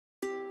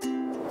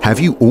Have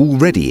you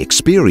already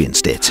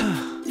experienced it?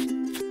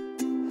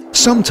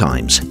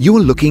 Sometimes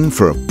you're looking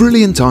for a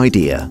brilliant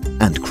idea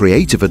and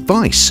creative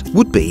advice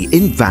would be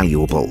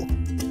invaluable.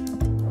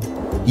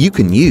 You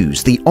can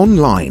use the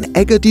online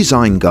EGGER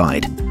design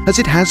guide as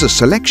it has a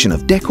selection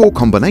of decor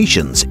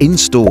combinations in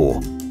store.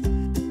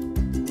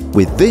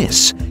 With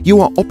this, you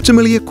are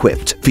optimally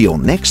equipped for your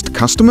next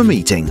customer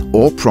meeting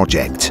or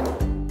project.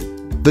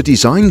 The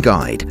design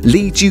guide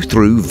leads you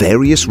through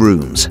various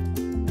rooms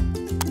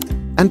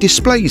and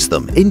displays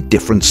them in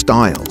different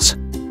styles.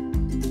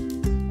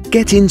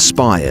 Get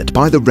inspired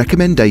by the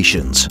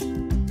recommendations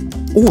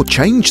or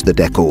change the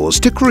decors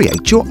to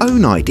create your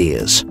own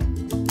ideas.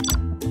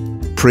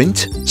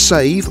 Print,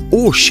 save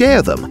or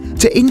share them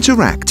to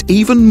interact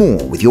even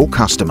more with your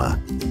customer.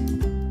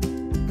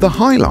 The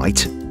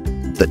highlight,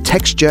 the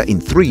texture in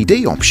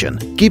 3D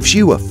option, gives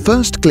you a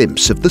first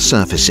glimpse of the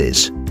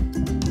surfaces.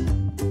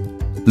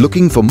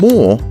 Looking for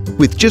more?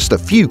 With just a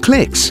few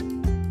clicks,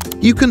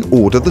 you can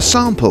order the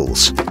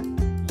samples.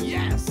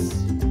 Yes!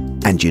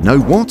 And you know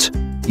what?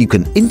 You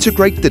can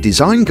integrate the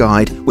design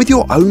guide with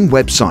your own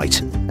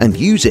website and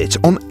use it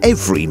on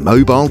every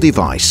mobile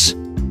device.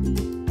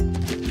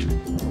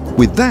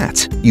 With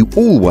that, you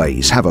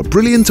always have a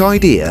brilliant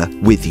idea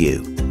with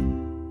you.